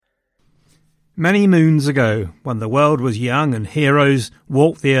Many moons ago, when the world was young and heroes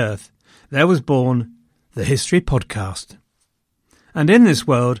walked the earth, there was born the History Podcast. And in this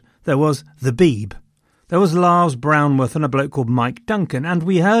world, there was the Beeb. There was Lars Brownworth and a bloke called Mike Duncan, and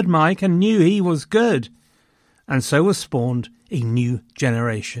we heard Mike and knew he was good. And so was spawned a new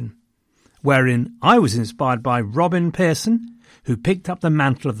generation, wherein I was inspired by Robin Pearson, who picked up the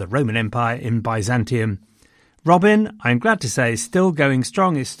mantle of the Roman Empire in Byzantium. Robin, I'm glad to say, is still going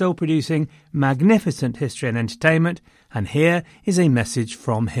strong, is still producing magnificent history and entertainment, and here is a message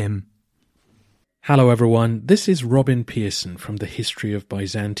from him. Hello everyone, this is Robin Pearson from the History of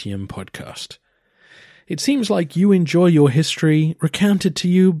Byzantium podcast. It seems like you enjoy your history recounted to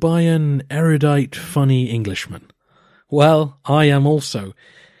you by an erudite, funny Englishman. Well, I am also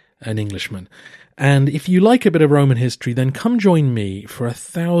an Englishman. And if you like a bit of Roman history, then come join me for a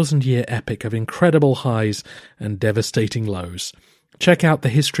 1,000-year epic of incredible highs and devastating lows. Check out The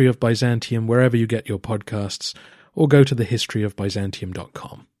History of Byzantium wherever you get your podcasts, or go to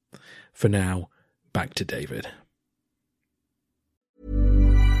thehistoryofbyzantium.com. For now, back to David.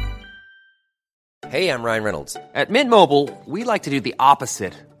 Hey, I'm Ryan Reynolds. At Mint Mobile, we like to do the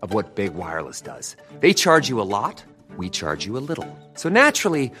opposite of what Big Wireless does. They charge you a lot. We charge you a little. So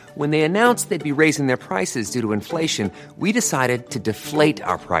naturally, when they announced they'd be raising their prices due to inflation, we decided to deflate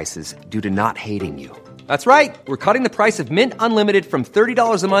our prices due to not hating you. That's right. We're cutting the price of Mint Unlimited from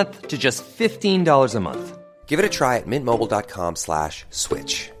 $30 a month to just $15 a month. Give it a try at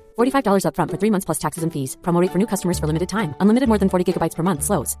mintmobile.com/switch. $45 up front for 3 months plus taxes and fees. Promo rate for new customers for limited time. Unlimited more than 40 gigabytes per month.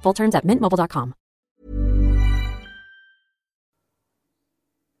 Slows full terms at mintmobile.com.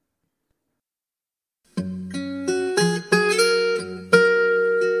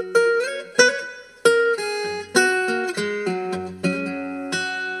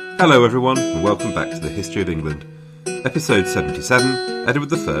 Hello everyone, and welcome back to the History of England, episode 77,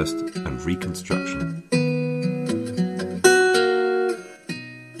 Edward I and Reconstruction.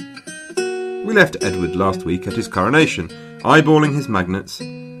 We left Edward last week at his coronation, eyeballing his magnates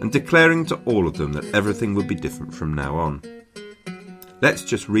and declaring to all of them that everything would be different from now on. Let's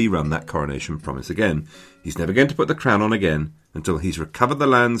just rerun that coronation promise again. He's never going to put the crown on again until he's recovered the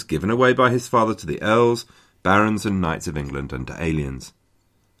lands given away by his father to the earls, barons and knights of England and to aliens.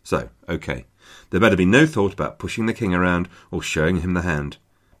 So, OK, there better be no thought about pushing the king around or showing him the hand.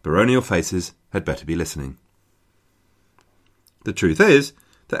 Baronial faces had better be listening. The truth is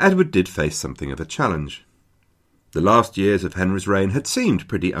that Edward did face something of a challenge. The last years of Henry's reign had seemed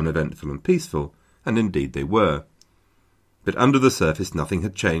pretty uneventful and peaceful, and indeed they were. But under the surface nothing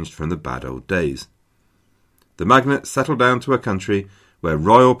had changed from the bad old days. The magnates settled down to a country where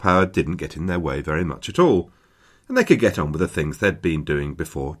royal power didn't get in their way very much at all, and they could get on with the things they'd been doing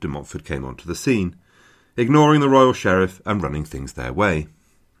before de Montfort came onto the scene, ignoring the royal sheriff and running things their way.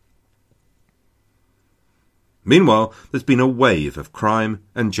 Meanwhile, there's been a wave of crime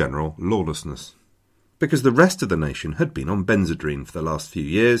and general lawlessness, because the rest of the nation had been on Benzedrine for the last few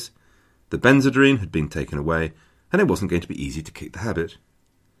years. The Benzedrine had been taken away, and it wasn't going to be easy to kick the habit.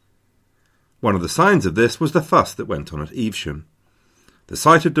 One of the signs of this was the fuss that went on at Evesham. The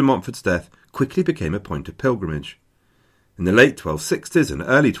site of de Montfort's death quickly became a point of pilgrimage. In the late 1260s and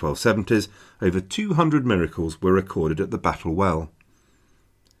early 1270s, over 200 miracles were recorded at the Battle Well.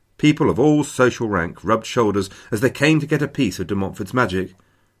 People of all social rank rubbed shoulders as they came to get a piece of de Montfort's magic.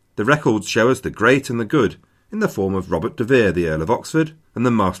 The records show us the great and the good, in the form of Robert de Vere, the Earl of Oxford, and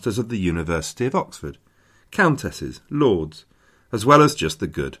the Masters of the University of Oxford, countesses, lords, as well as just the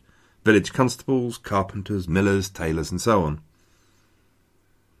good, village constables, carpenters, millers, tailors, and so on.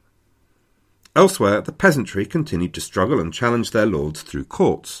 Elsewhere, the peasantry continued to struggle and challenge their lords through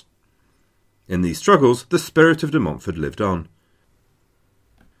courts. In these struggles, the spirit of de Montfort lived on.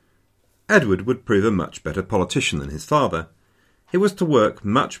 Edward would prove a much better politician than his father. He was to work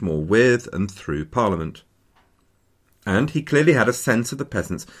much more with and through Parliament. And he clearly had a sense of the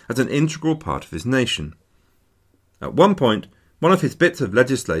peasants as an integral part of his nation. At one point, one of his bits of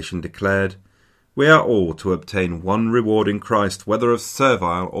legislation declared, "We are all to obtain one reward in Christ, whether of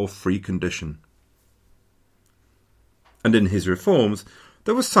servile or free condition." And in his reforms,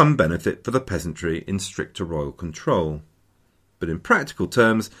 there was some benefit for the peasantry in stricter royal control. But in practical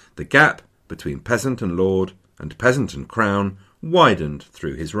terms, the gap between peasant and lord and peasant and crown widened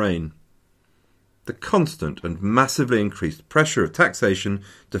through his reign. The constant and massively increased pressure of taxation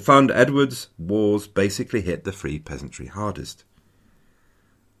to fund Edward's wars basically hit the free peasantry hardest.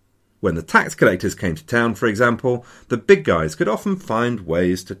 When the tax collectors came to town, for example, the big guys could often find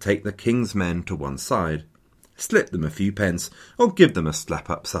ways to take the king's men to one side, slip them a few pence, or give them a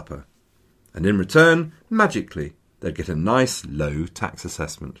slap-up supper. And in return, magically, they'd get a nice low tax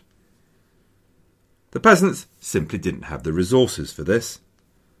assessment. The peasants simply didn't have the resources for this,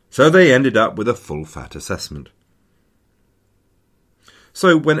 so they ended up with a full-fat assessment.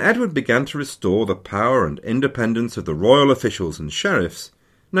 So when Edward began to restore the power and independence of the royal officials and sheriffs,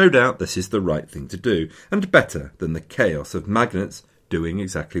 no doubt this is the right thing to do, and better than the chaos of magnates doing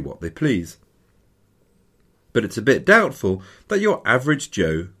exactly what they please. But it's a bit doubtful that your average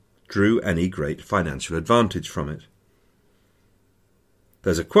Joe drew any great financial advantage from it.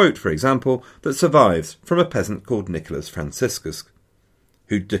 There's a quote, for example, that survives from a peasant called Nicholas Franciscus,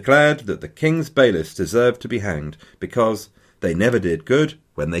 who declared that the king's bailiffs deserved to be hanged because they never did good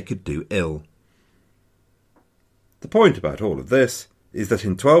when they could do ill. The point about all of this is that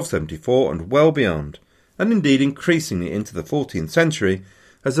in 1274 and well beyond, and indeed increasingly into the 14th century,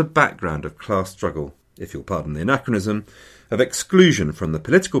 as a background of class struggle, if you'll pardon the anachronism, of exclusion from the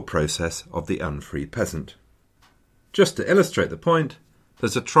political process of the unfree peasant. Just to illustrate the point,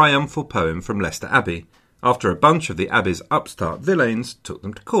 there's a triumphal poem from Leicester Abbey, after a bunch of the Abbey's upstart villeins took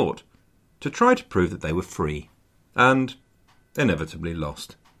them to court, to try to prove that they were free, and inevitably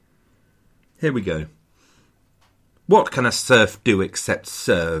lost. Here we go. What can a serf do except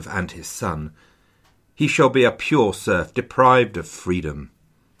serve and his son? He shall be a pure serf deprived of freedom,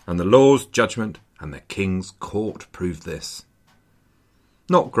 and the law's judgment and the king's court prove this.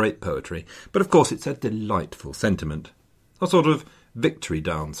 Not great poetry, but of course it's a delightful sentiment, a sort of victory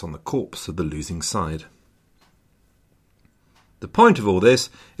dance on the corpse of the losing side. The point of all this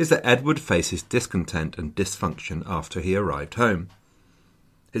is that Edward faces discontent and dysfunction after he arrived home.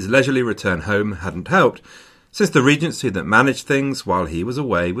 His leisurely return home hadn't helped, since the regency that managed things while he was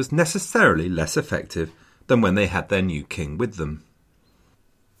away was necessarily less effective than when they had their new king with them.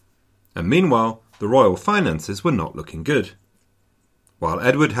 And meanwhile, the royal finances were not looking good. While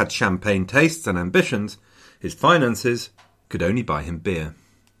Edward had champagne tastes and ambitions, his finances could only buy him beer.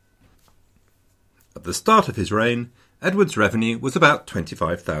 At the start of his reign, Edward's revenue was about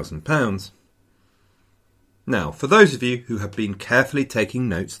 £25,000. Now, for those of you who have been carefully taking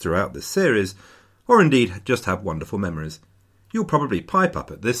notes throughout this series, or indeed just have wonderful memories, you'll probably pipe up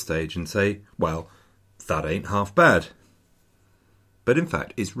at this stage and say, well, that ain't half bad. But in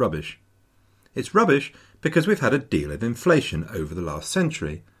fact, it's rubbish. It's rubbish because we've had a deal of inflation over the last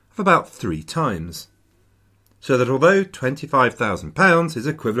century of about 3 times. So that although £25,000 is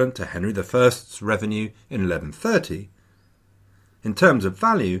equivalent to Henry I's revenue in 1130, in terms of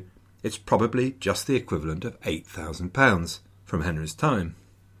value, it's probably just the equivalent of £8,000 from Henry's time.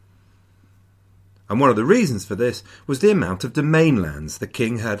 And one of the reasons for this was the amount of domain lands the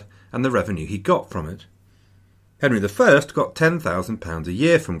king had and the revenue he got from it. Henry I got £10,000 a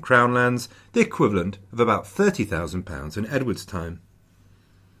year from crown lands, the equivalent of about £30,000 in Edward's time.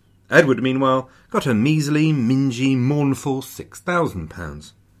 Edward, meanwhile, got a measly, mingy, mournful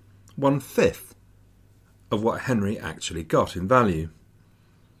 £6,000, 1/5 of what Henry actually got in value.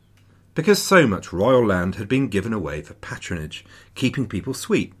 Because so much royal land had been given away for patronage, keeping people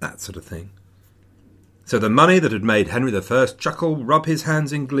sweet, that sort of thing. So the money that had made Henry I chuckle, rub his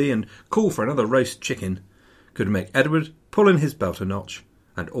hands in glee and call for another roast chicken could make Edward pull in his belt a notch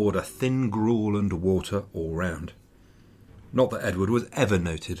and order thin gruel and water all round. Not that Edward was ever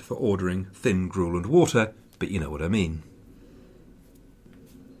noted for ordering thin gruel and water, but you know what I mean.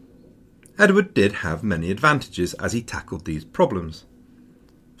 Edward did have many advantages as he tackled these problems.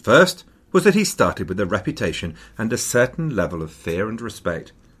 First was that he started with a reputation and a certain level of fear and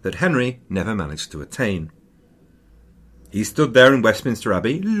respect that Henry never managed to attain. He stood there in Westminster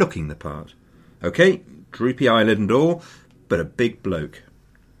Abbey looking the part. OK, droopy eyelid and all, but a big bloke.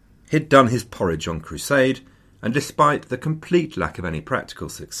 He'd done his porridge on crusade, and despite the complete lack of any practical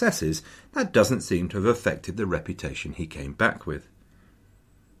successes, that doesn't seem to have affected the reputation he came back with.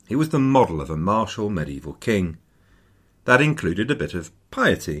 He was the model of a martial medieval king. That included a bit of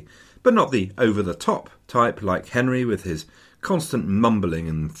piety, but not the over-the-top type like Henry with his constant mumbling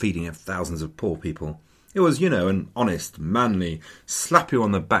and feeding of thousands of poor people. It was, an honest, manly,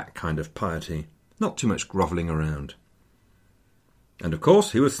 slap-you-on-the-back kind of piety, not too much grovelling around. And of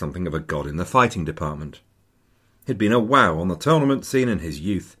course he was something of a god in the fighting department. He'd been a wow on the tournament scene in his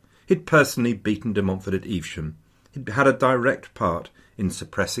youth. He'd personally beaten de Montfort at Evesham. He'd had a direct part in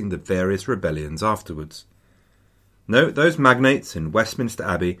suppressing the various rebellions afterwards. No, those magnates in Westminster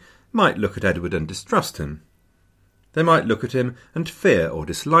Abbey might look at Edward and distrust him. They might look at him and fear or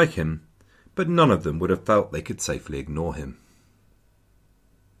dislike him, but none of them would have felt they could safely ignore him.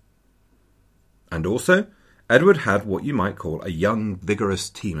 And also, Edward had what you might call a young, vigorous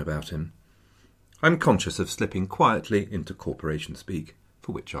team about him. I'm conscious of slipping quietly into corporation speak,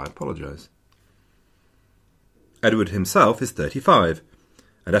 for which I apologise. Edward himself is 35,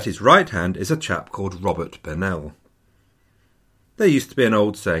 and at his right hand is a chap called Robert Burnell. There used to be an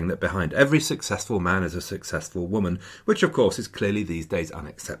old saying that behind every successful man is a successful woman, which of course is clearly these days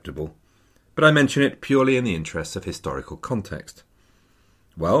unacceptable. But I mention it purely in the interests of historical context.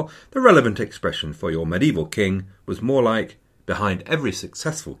 Well, the relevant expression for your medieval king was more like, behind every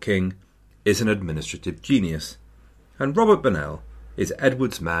successful king is an administrative genius, and Robert Burnell is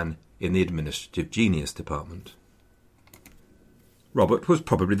Edward's man in the administrative genius department. Robert was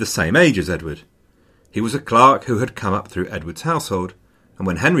probably the same age as Edward. He was a clerk who had come up through Edward's household, and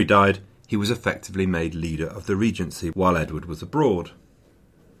when Henry died, he was effectively made leader of the regency while Edward was abroad.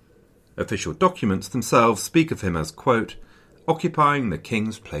 Official documents themselves speak of him as, quote, occupying the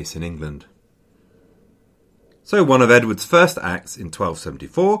king's place in England. So one of Edward's first acts in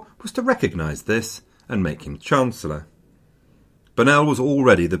 1274 was to recognise this and make him Chancellor. Burnell was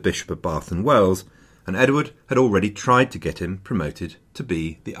already the Bishop of Bath and Wells, and Edward had already tried to get him promoted to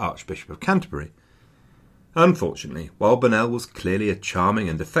be the Archbishop of Canterbury. Unfortunately, while Burnell was clearly a charming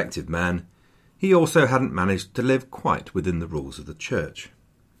and effective man, he also hadn't managed to live quite within the rules of the Church.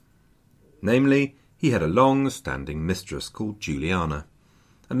 Namely, he had a long-standing mistress called Juliana,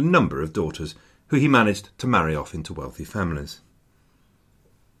 and a number of daughters who he managed to marry off into wealthy families.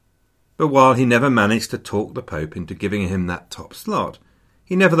 But while he never managed to talk the Pope into giving him that top slot,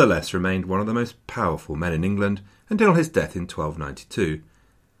 he nevertheless remained one of the most powerful men in England until his death in 1292,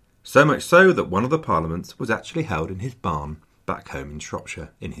 so much so that one of the parliaments was actually held in his barn back home in Shropshire,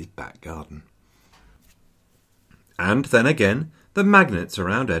 in his back garden. And then again, the magnates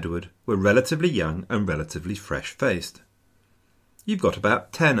around Edward were relatively young and relatively fresh-faced. You've got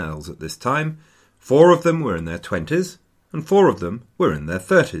about 10 earls at this time. 4 of them were in their 20s, and 4 of them were in their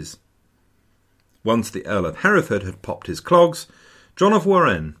 30s. Once the Earl of Hereford had popped his clogs, John of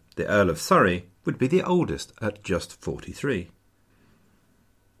Warenne, the Earl of Surrey, would be the oldest at just 43.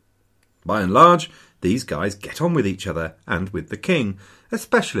 By and large, these guys get on with each other and with the king,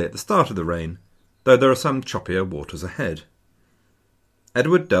 especially at the start of the reign, though there are some choppier waters ahead.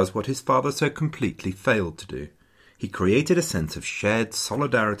 Edward does what his father so completely failed to do. He created a sense of shared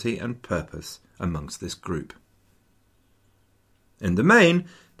solidarity and purpose amongst this group. In the main,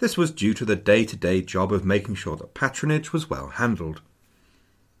 this was due to the day-to-day job of making sure that patronage was well handled.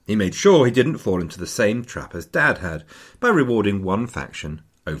 He made sure he didn't fall into the same trap as Dad had, by rewarding one faction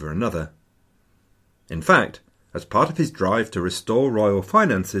over another. In fact, as part of his drive to restore royal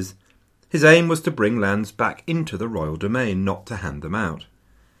finances, his aim was to bring lands back into the royal domain, not to hand them out.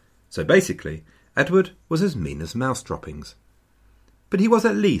 So basically, Edward was as mean as mouse droppings. But he was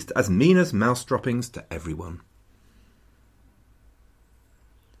at least as mean as mouse droppings to everyone.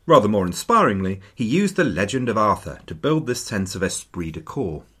 Rather more inspiringly, he used the legend of Arthur to build this sense of esprit de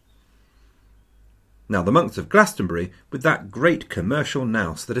corps. Now, the monks of Glastonbury, with that great commercial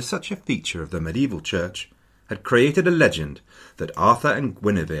nous that is such a feature of the medieval church, had created a legend that Arthur and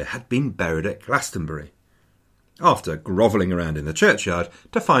Guinevere had been buried at Glastonbury, after grovelling around in the churchyard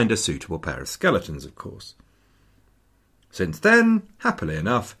to find a suitable pair of skeletons, of course. Since then, happily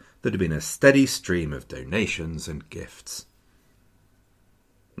enough, there had been a steady stream of donations and gifts.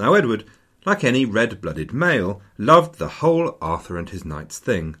 Now Edward, like any red-blooded male, loved the whole Arthur and his knights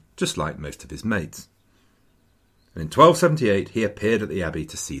thing, just like most of his mates. And in 1278 he appeared at the abbey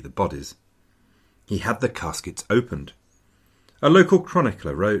to see the bodies. He had the caskets opened. A local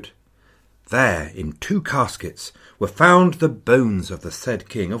chronicler wrote, "There, in 2 caskets, were found the bones of the said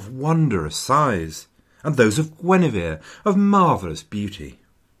king of wondrous size, and those of Guinevere of marvellous beauty."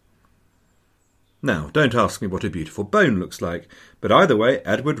 Now, don't ask me what a beautiful bone looks like, but either way,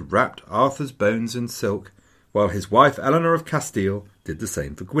 Edward wrapped Arthur's bones in silk, while his wife Eleanor of Castile did the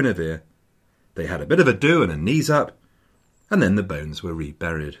same for Guinevere. They had a bit of a do and a knees up, and then the bones were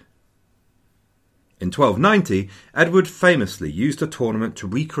reburied. In 1290, Edward famously used a tournament to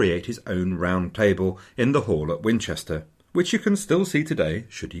recreate his own round table in the hall at Winchester, which you can still see today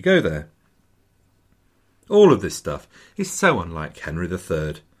should you go there. All of this stuff is so unlike Henry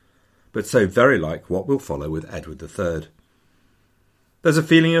III, but so very like what will follow with Edward III. There's a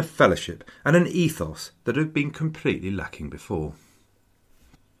feeling of fellowship and an ethos that had been completely lacking before.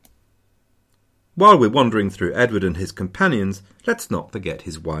 While we're wandering through Edward and his companions, let's not forget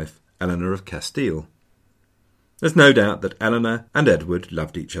his wife, Eleanor of Castile. There's no doubt that Eleanor and Edward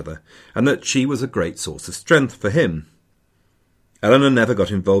loved each other, and that she was a great source of strength for him. Eleanor never got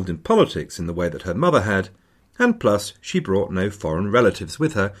involved in politics in the way that her mother had, and plus she brought no foreign relatives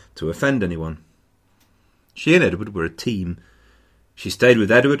with her to offend anyone. She and Edward were a team. She stayed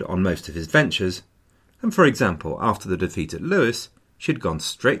with Edward on most of his ventures, and for example, after the defeat at Lewes, she'd gone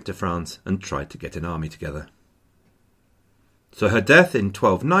straight to France and tried to get an army together. so her death in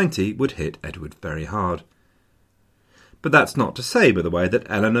 1290 would hit Edward very hard. But that's not to say, by the way, that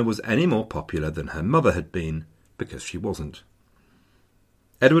Eleanor was any more popular than her mother had been, because she wasn't.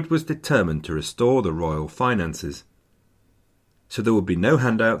 Edward was determined to restore the royal finances, so there would be no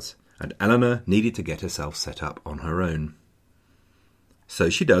handouts, and Eleanor needed to get herself set up on her own. So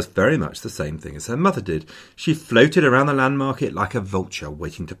she does very much the same thing as her mother did. She floated around the land market like a vulture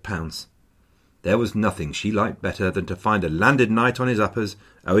waiting to pounce. There was nothing she liked better than to find a landed knight on his uppers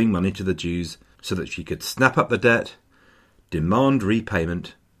owing money to the Jews, so that she could snap up the debt, demand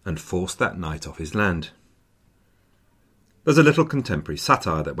repayment, and force that knight off his land. There's a little contemporary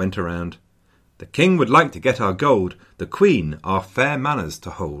satire that went around. The king would like to get our gold, the queen our fair manners to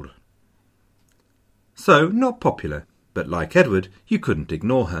hold. So, not popular, but like Edward, you couldn't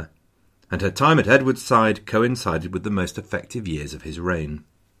ignore her, and her time at Edward's side coincided with the most effective years of his reign.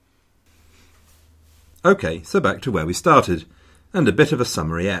 OK, so back to where we started, and a bit of a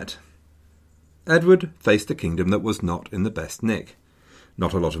summary yet. Edward faced a kingdom that was not in the best nick.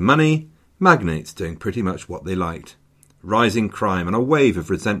 Not a lot of money, magnates doing pretty much what they liked, rising crime and a wave of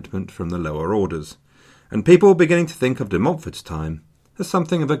resentment from the lower orders, and people beginning to think of de Montfort's time as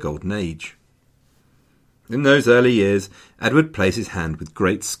something of a golden age. In those early years, Edward plays his hand with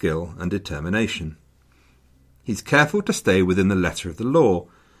great skill and determination. He's careful to stay within the letter of the law,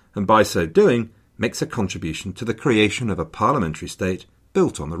 and by so doing makes a contribution to the creation of a parliamentary state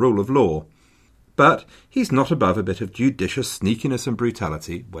built on the rule of law. But he's not above a bit of judicious sneakiness and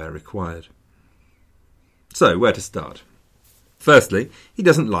brutality where required. So, where to start? Firstly, he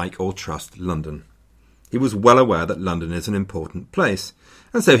doesn't like or trust London. He was well aware that London is an important place,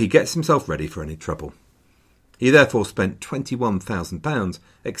 and so he gets himself ready for any trouble. He therefore spent £21,000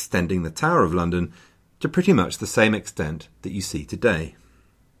 extending the Tower of London to pretty much the same extent that you see today.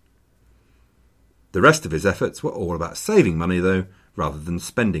 The rest of his efforts were all about saving money, though, rather than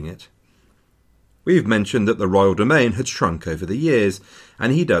spending it. We've mentioned that the royal domain had shrunk over the years,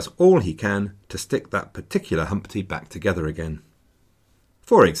 and he does all he can to stick that particular Humpty back together again.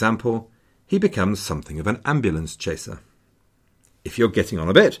 For example, he becomes something of an ambulance chaser. If you're getting on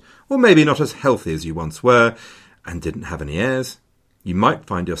a bit, or maybe not as healthy as you once were, and didn't have any heirs, you might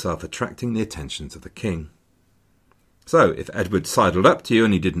find yourself attracting the attentions of the king. So, if Edward sidled up to you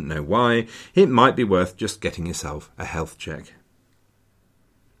and you didn't know why, it might be worth just getting yourself a health check.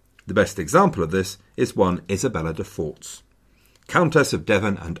 The best example of this is one Isabella de Forts, Countess of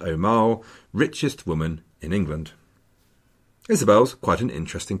Devon and Aumale, richest woman in England. Isabel's quite an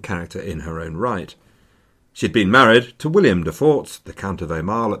interesting character in her own right. She'd been married to William de Forts, the Count of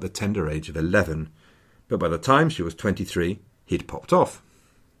Aumale, at the tender age of 11, but by the time she was 23, he'd popped off.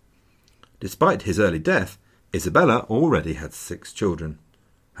 Despite his early death, Isabella already had 6 children,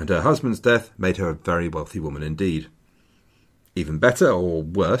 and her husband's death made her a very wealthy woman indeed. Even better, or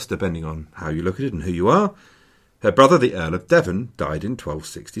worse, depending on how you look at it and who you are, her brother, the Earl of Devon, died in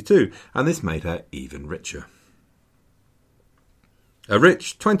 1262, and this made her even richer. A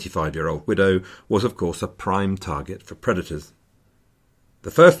rich 25-year-old widow was, of course, a prime target for predators.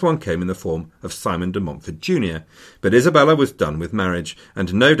 The first one came in the form of Simon de Montfort Jr., but Isabella was done with marriage,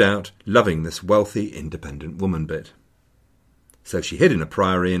 and no doubt loving this wealthy, independent woman bit. So she hid in a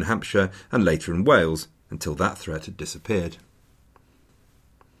priory in Hampshire and later in Wales, until that threat had disappeared.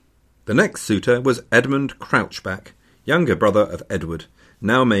 The next suitor was Edmund Crouchback, younger brother of Edward,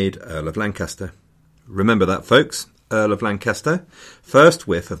 now made Earl of Lancaster. Remember that, folks? Earl of Lancaster, first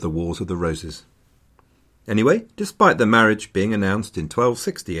whiff of the Wars of the Roses. Anyway, despite the marriage being announced in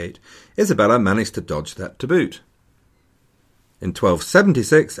 1268, Isabella managed to dodge that to boot. In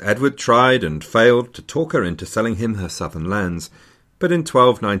 1276, Edward tried and failed to talk her into selling him her southern lands, but in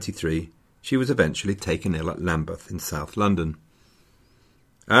 1293 she was eventually taken ill at Lambeth in South London.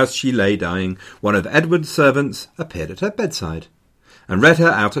 As she lay dying, one of Edward's servants appeared at her bedside and read her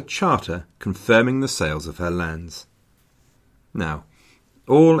out a charter confirming the sales of her lands. Now,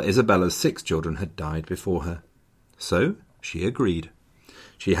 all Isabella's 6 children had died before her, so she agreed.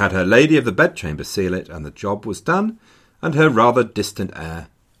 She had her Lady of the Bedchamber seal it, and the job was done, and her rather distant heir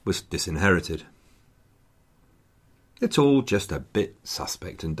was disinherited. It's all just a bit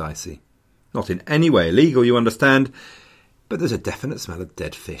suspect and dicey. Not in any way illegal, you understand, but there's a definite smell of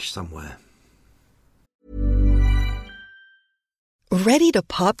dead fish somewhere. Ready to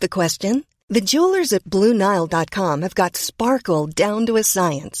pop the question? The jewelers at BlueNile.com have got sparkle down to a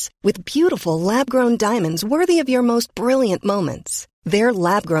science with beautiful lab-grown diamonds worthy of your most brilliant moments. Their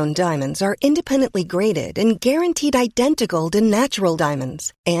lab-grown diamonds are independently graded and guaranteed identical to natural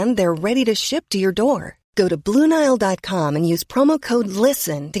diamonds, and they're ready to ship to your door. Go to BlueNile.com and use promo code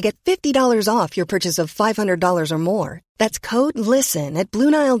LISTEN to get $50 off your purchase of $500 or more. That's code LISTEN at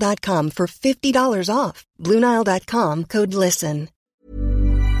BlueNile.com for $50 off. BlueNile.com, code LISTEN.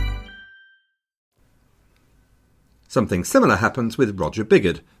 Something similar happens with Roger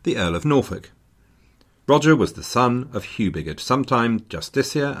Bigod, the Earl of Norfolk. Roger was the son of Hugh Bigod, sometime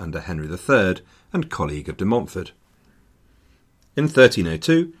justiciar under Henry III and colleague of de Montfort. In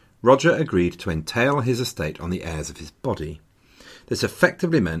 1302, Roger agreed to entail his estate on the heirs of his body. This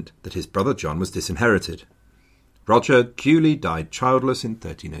effectively meant that his brother John was disinherited. Roger duly died childless in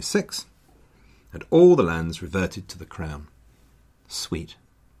 1306, and all the lands reverted to the crown. Sweet.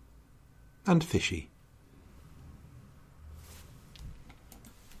 And fishy.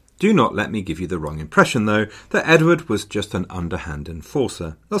 Do not let me give you the wrong impression, though, that Edward was just an underhand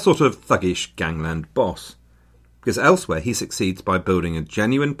enforcer, a sort of thuggish gangland boss, because elsewhere he succeeds by building a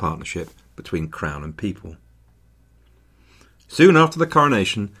genuine partnership between crown and people. Soon after the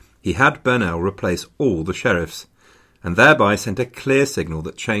coronation, he had Burnell replace all the sheriffs, and thereby sent a clear signal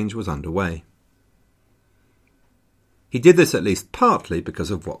that change was underway. He did this at least partly because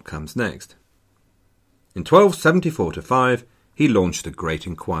of what comes next. In 1274-5, he launched a great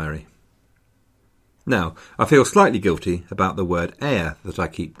inquiry. Now, I feel slightly guilty about the word heir that I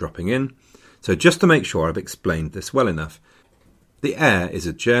keep dropping in, so just to make sure I've explained this well enough, the heir is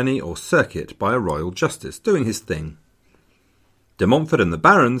a journey or circuit by a royal justice doing his thing. De Montfort and the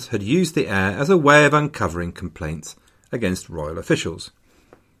barons had used the heir as a way of uncovering complaints against royal officials.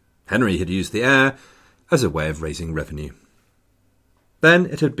 Henry had used the heir as a way of raising revenue. Then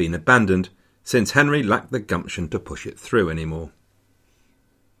it had been abandoned, since Henry lacked the gumption to push it through anymore.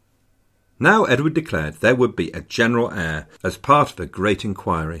 Now Edward declared there would be a general heir as part of a great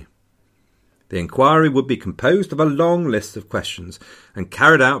inquiry. The inquiry would be composed of a long list of questions and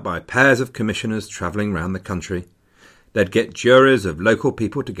carried out by pairs of commissioners travelling round the country. They'd get juries of local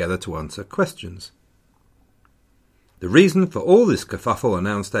people together to answer questions. The reason for all this kerfuffle,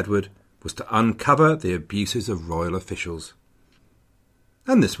 announced Edward, was to uncover the abuses of royal officials.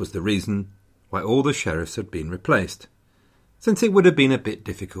 And this was the reason why all the sheriffs had been replaced, since it would have been a bit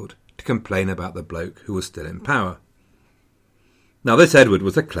difficult to complain about the bloke who was still in power. Now this Edward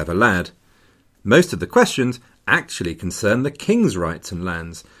was a clever lad. Most of the questions actually concern the king's rights and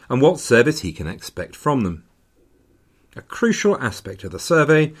lands, and what service he can expect from them. A crucial aspect of the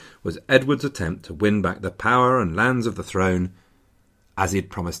survey was Edward's attempt to win back the power and lands of the throne, as he had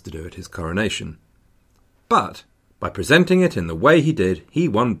promised to do at his coronation. But by presenting it in the way he did, he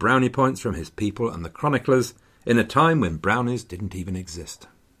won brownie points from his people and the chroniclers in a time when brownies didn't even exist.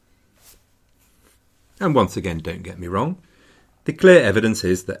 And once again, don't get me wrong, the clear evidence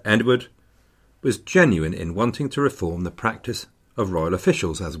is that Edward was genuine in wanting to reform the practice of royal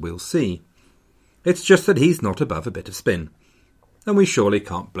officials, as we'll see. It's just that he's not above a bit of spin, and we surely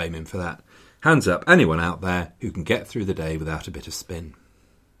can't blame him for that. Hands up anyone out there who can get through the day without a bit of spin.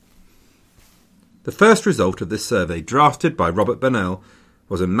 The first result of this survey, drafted by Robert Burnell,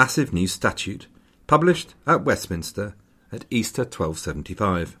 was a massive new statute, published at Westminster at Easter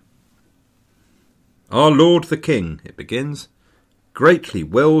 1275. Our Lord the King, it begins, greatly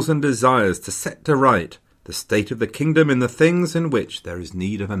wills and desires to set to right the state of the kingdom in the things in which there is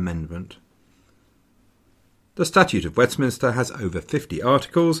need of amendment. The Statute of Westminster has over 50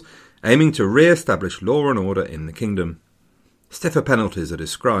 articles, aiming to re-establish law and order in the kingdom. Stiffer penalties are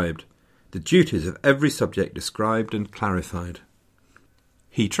described, the duties of every subject described and clarified.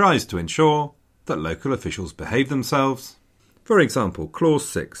 He tries to ensure that local officials behave themselves. For example, Clause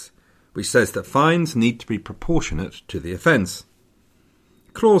 6, which says that fines need to be proportionate to the offence.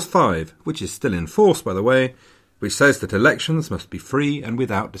 Clause 5, which is still in force, by the way, which says that elections must be free and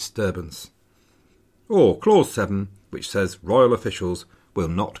without disturbance. Or Clause 7, which says royal officials will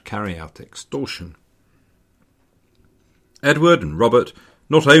not carry out extortion. Edward and Robert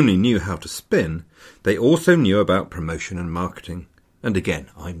not only knew how to spin, they also knew about promotion and marketing. And again,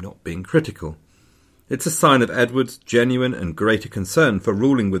 I'm not being critical. It's a sign of Edward's genuine and greater concern for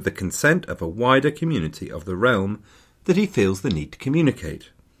ruling with the consent of a wider community of the realm that he feels the need to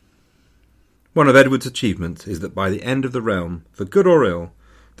communicate. One of Edward's achievements is that by the end of the realm, for good or ill,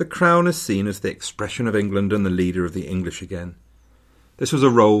 the crown is seen as the expression of England and the leader of the English again. This was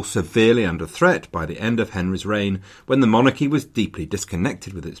a role severely under threat by the end of Henry's reign, when the monarchy was deeply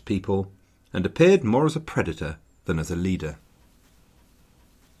disconnected with its people and appeared more as a predator than as a leader.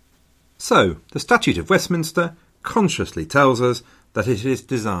 So, the Statute of Westminster consciously tells us that it is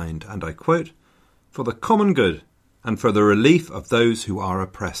designed, and I quote, for the common good and for the relief of those who are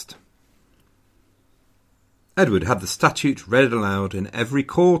oppressed. Edward had the statute read aloud in every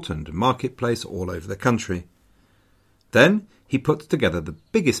court and marketplace all over the country. Then he put together the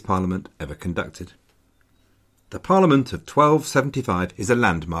biggest parliament ever conducted. The Parliament of 1275 is a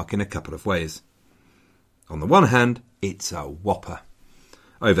landmark in a couple of ways. On the one hand, it's a whopper.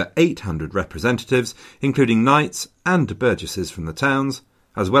 Over 800 representatives, including knights and burgesses from the towns,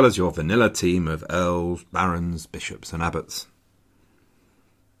 as well as your vanilla team of earls, barons, bishops and abbots.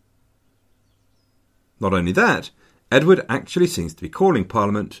 Not only that, Edward actually seems to be calling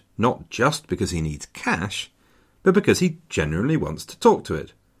Parliament not just because he needs cash, but because he genuinely wants to talk to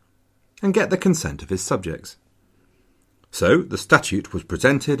it and get the consent of his subjects. So the statute was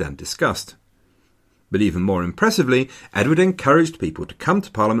presented and discussed. But even more impressively, Edward encouraged people to come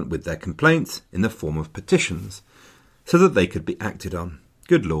to Parliament with their complaints in the form of petitions, so that they could be acted on.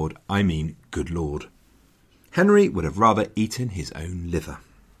 Good Lord, I mean good Lord. Henry would have rather eaten his own liver.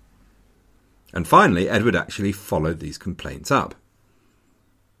 And finally, Edward actually followed these complaints up.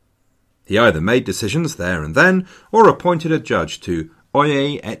 He either made decisions there and then, or appointed a judge to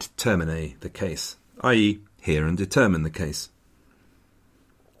oye et termine the case, i.e. hear and determine the case.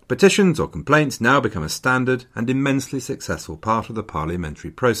 Petitions or complaints now become a standard and immensely successful part of the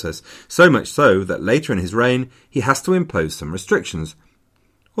parliamentary process, so much so that later in his reign he has to impose some restrictions,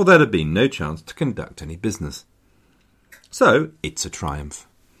 or there'd have been no chance to conduct any business. So it's a triumph.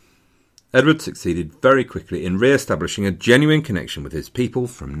 Edward succeeded very quickly in re-establishing a genuine connection with his people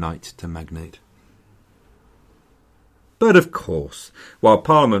from knight to magnate. But of course, while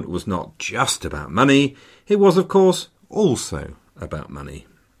Parliament was not just about money, it was of course also about money.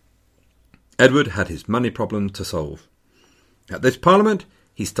 Edward had his money problem to solve. At this Parliament,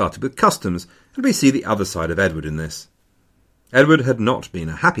 he started with customs, and we see the other side of Edward in this. Edward had not been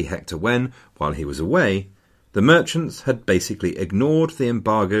a happy Hector when, while he was away, the merchants had basically ignored the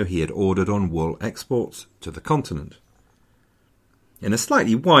embargo he had ordered on wool exports to the continent. In a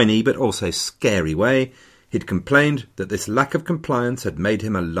slightly whiny but also scary way, he'd complained that this lack of compliance had made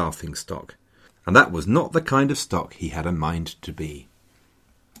him a laughingstock, and that was not the kind of stock he had a mind to be.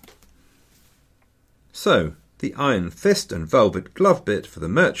 So, the iron fist and velvet glove bit for the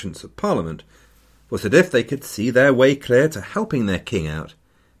merchants of Parliament was that if they could see their way clear to helping their king out,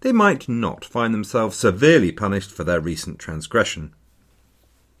 they might not find themselves severely punished for their recent transgression.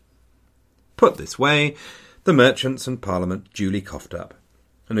 Put this way, the merchants and Parliament duly coughed up,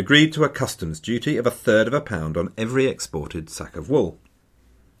 and agreed to a customs duty of 1/3 of a pound on every exported sack of wool.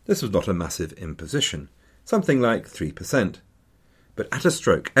 This was not a massive imposition, something like 3%. But at a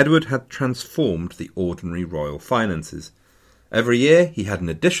stroke, Edward had transformed the ordinary royal finances. Every year he had an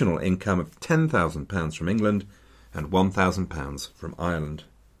additional income of £10,000 from England and £1,000 from Ireland.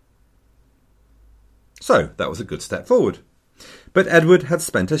 So that was a good step forward. But Edward had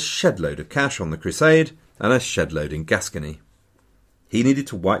spent a shed-load of cash on the Crusade and a shed-load in Gascony. He needed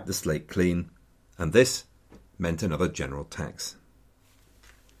to wipe the slate clean, and this meant another general tax.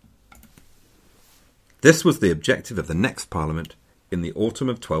 This was the objective of the next Parliament in the autumn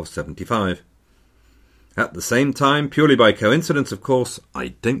of 1275. At the same time, purely by coincidence of course,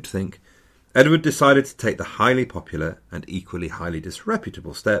 I don't think, Edward decided to take the highly popular and equally highly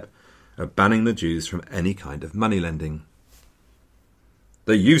disreputable step of banning the Jews from any kind of money lending.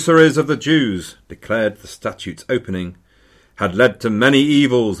 The usuries of the Jews, declared the statute's opening, had led to many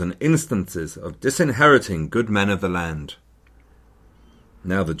evils and instances of disinheriting good men of the land.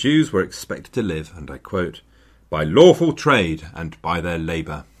 Now the Jews were expected to live, and I quote, by lawful trade and by their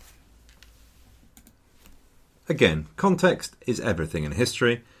labour. Again, context is everything in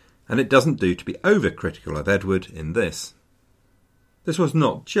history, and it doesn't do to be overcritical of Edward in this. This was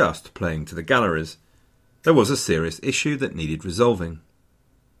not just playing to the galleries. There was a serious issue that needed resolving.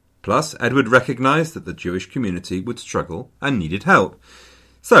 Plus, Edward recognised that the Jewish community would struggle and needed help,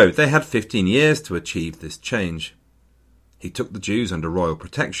 so they had 15 years to achieve this change. He took the Jews under royal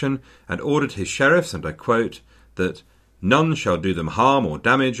protection and ordered his sheriffs, and I quote, that none shall do them harm or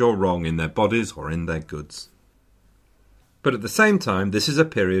damage or wrong in their bodies or in their goods. But at the same time, this is a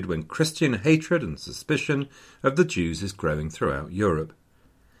period when Christian hatred and suspicion of the Jews is growing throughout Europe.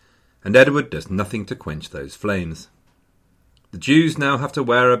 And Edward does nothing to quench those flames. The Jews now have to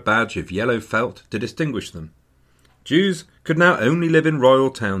wear a badge of yellow felt to distinguish them. Jews could now only live in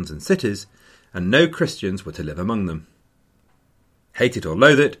royal towns and cities, and no Christians were to live among them. Hate it or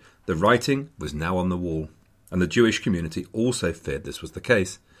loathe it, the writing was now on the wall, and the Jewish community also feared this was the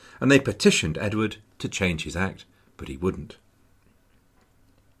case, and they petitioned Edward to change his act, but he wouldn't.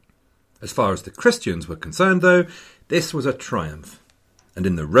 As far as the Christians were concerned, though, this was a triumph, and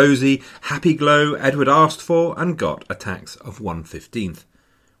in the rosy, happy glow Edward asked for and got a tax of 1/15,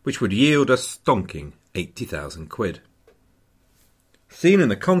 which would yield a stonking £80,000 quid. Seen in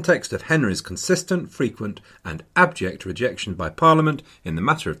the context of Henry's consistent, frequent and abject rejection by Parliament in the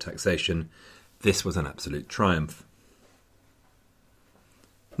matter of taxation, this was an absolute triumph.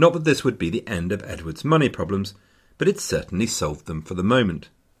 Not that this would be the end of Edward's money problems, but it certainly solved them for the moment.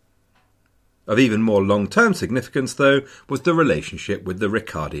 Of even more long-term significance, though, was the relationship with the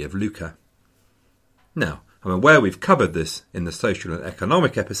Riccardi of Lucca. Now, I'm aware we've covered this in the social and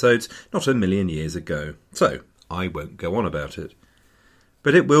economic episodes not a million years ago, so I won't go on about it.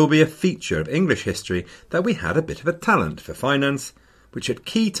 But it will be a feature of English history that we had a bit of a talent for finance, which at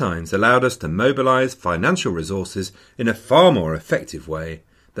key times allowed us to mobilise financial resources in a far more effective way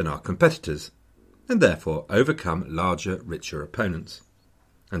than our competitors, and therefore overcome larger, richer opponents.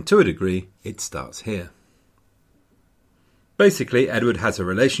 And to a degree, it starts here. Basically, Edward has a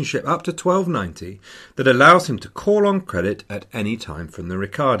relationship up to 1290 that allows him to call on credit at any time from the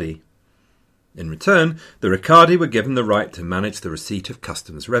Riccardi. In return, the Riccardi were given the right to manage the receipt of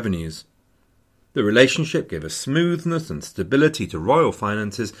customs revenues. The relationship gave a smoothness and stability to royal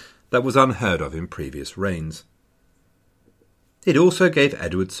finances that was unheard of in previous reigns. It also gave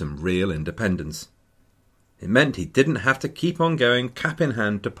Edward some real independence. It meant he didn't have to keep on going cap in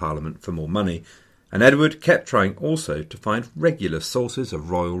hand to Parliament for more money, and Edward kept trying also to find regular sources of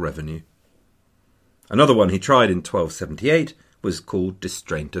royal revenue. Another one he tried in 1278 was called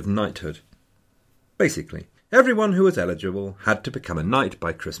distraint of knighthood. Basically, everyone who was eligible had to become a knight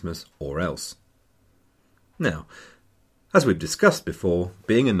by Christmas or else. Now, as we've discussed before,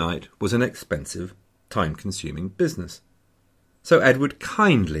 being a knight was an expensive, time-consuming business. So Edward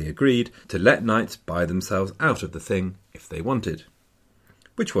kindly agreed to let knights buy themselves out of the thing if they wanted,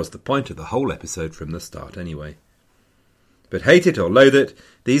 which was the point of the whole episode from the start anyway. But hate it or loathe it,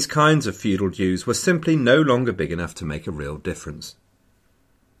 these kinds of feudal dues were simply no longer big enough to make a real difference.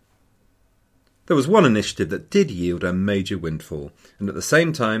 There was one initiative that did yield a major windfall, and at the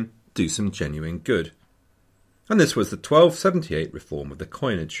same time do some genuine good. And this was the 1278 reform of the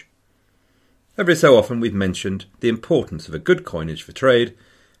coinage. Every so often we've mentioned the importance of a good coinage for trade,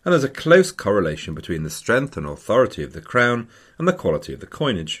 and there's a close correlation between the strength and authority of the crown and the quality of the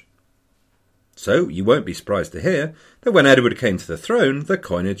coinage. So you won't be surprised to hear that when Edward came to the throne, the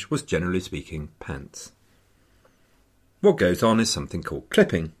coinage was generally speaking pants. What goes on is something called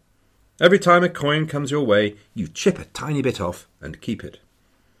clipping. Every time a coin comes your way, you chip a tiny bit off and keep it.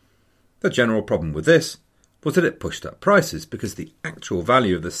 The general problem with this was that it pushed up prices because the actual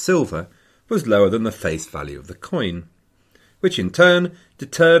value of the silver was lower than the face value of the coin, which in turn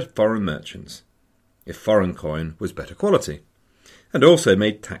deterred foreign merchants, if foreign coin was better quality, and also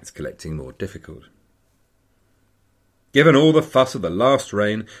made tax collecting more difficult. Given all the fuss of the last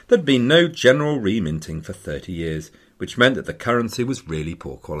reign, there'd been no general reminting for 30 years, which meant that the currency was really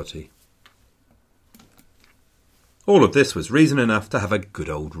poor quality. All of this was reason enough to have a good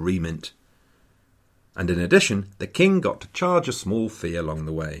old remint. And in addition, the king got to charge a small fee along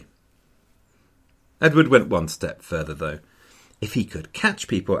the way. Edward went one step further, though. If he could catch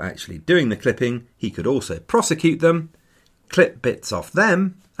people actually doing the clipping, he could also prosecute them, clip bits off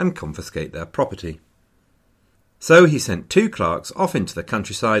them, and confiscate their property. So he sent 2 clerks off into the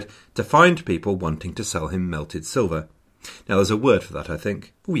countryside to find people wanting to sell him melted silver. Now there's a word for that, I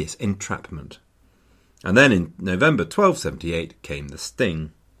think. Oh yes, entrapment. And then in November 1278 came the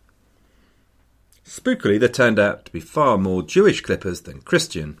sting. Spookily, there turned out to be far more Jewish clippers than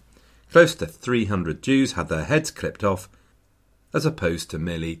Christian. Close to 300 Jews had their heads clipped off, as opposed to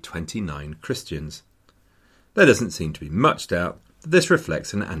merely 29 Christians. There doesn't seem to be much doubt that this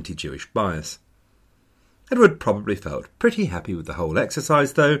reflects an anti-Jewish bias. Edward probably felt pretty happy with the whole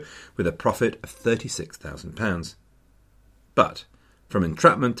exercise, though, with a profit of £36,000. But from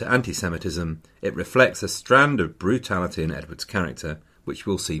entrapment to anti-Semitism, it reflects a strand of brutality in Edward's character, which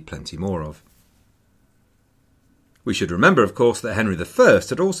we'll see plenty more of. We should remember, of course, that Henry I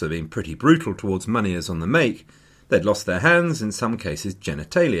had also been pretty brutal towards moneyers on the make. They'd lost their hands, in some cases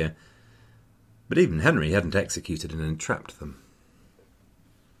genitalia. But even Henry hadn't executed and entrapped them.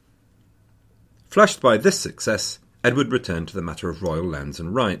 Flushed by this success, Edward returned to the matter of royal lands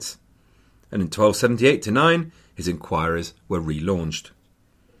and rights. And in 1278-9, his inquiries were relaunched.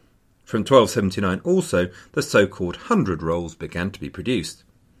 From 1279 also, the so-called 100 rolls began to be produced.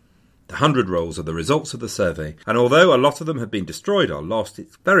 The 100 rolls are the results of the survey, and although a lot of them have been destroyed or lost,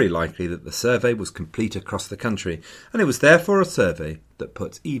 it's very likely that the survey was complete across the country, and it was therefore a survey that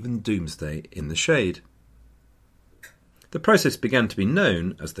puts even Doomsday in the shade. The process began to be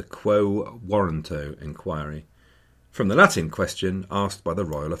known as the Quo Warranto inquiry, from the Latin question asked by the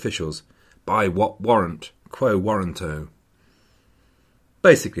royal officials, by what warrant, quo warranto?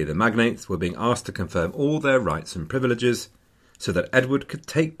 Basically, the magnates were being asked to confirm all their rights and privileges so that Edward could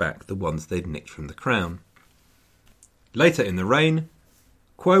take back the ones they'd nicked from the crown. Later in the reign,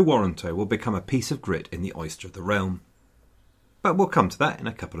 Quo Warranto will become a piece of grit in the oyster of the realm. But we'll come to that in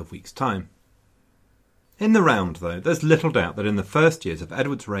a couple of weeks' time. In the round, though, there's little doubt that in the first years of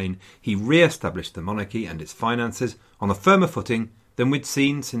Edward's reign he re-established the monarchy and its finances on a firmer footing than we'd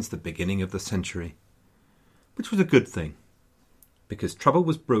seen since the beginning of the century. Which was a good thing, because trouble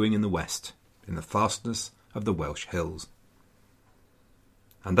was brewing in the west, in the fastness of the Welsh hills.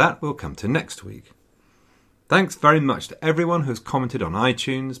 And that we'll come to next week. Thanks very much to everyone who's commented on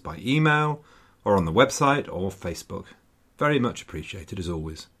iTunes, by email, or on the website or Facebook. Very much appreciated as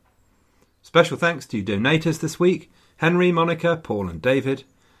always. Special thanks to donators this week, Henry, Monica, Paul and David,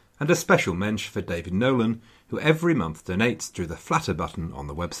 and a special mensch for David Nolan, who every month donates through the Flatter button on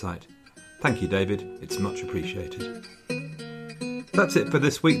the website. Thank you, David. It's much appreciated. That's it for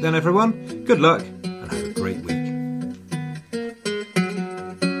this week then, everyone. Good luck and have a great week.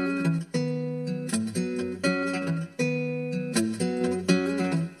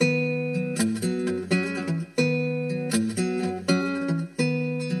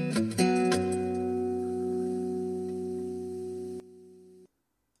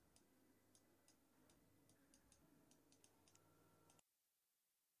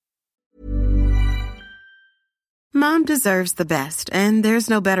 Mom deserves the best, and there's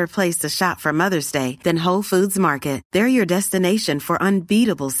no better place to shop for Mother's Day than Whole Foods Market. They're your destination for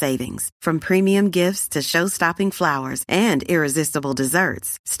unbeatable savings, from premium gifts to show-stopping flowers and irresistible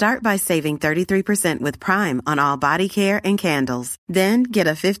desserts. Start by saving 33% with Prime on all body care and candles. Then get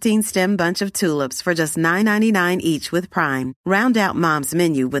a 15-stem bunch of tulips for just $9.99 each with Prime. Round out Mom's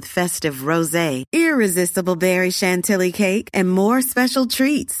menu with festive rosé, irresistible berry chantilly cake, and more special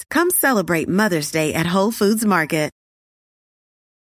treats. Come celebrate Mother's Day at Whole Foods Market.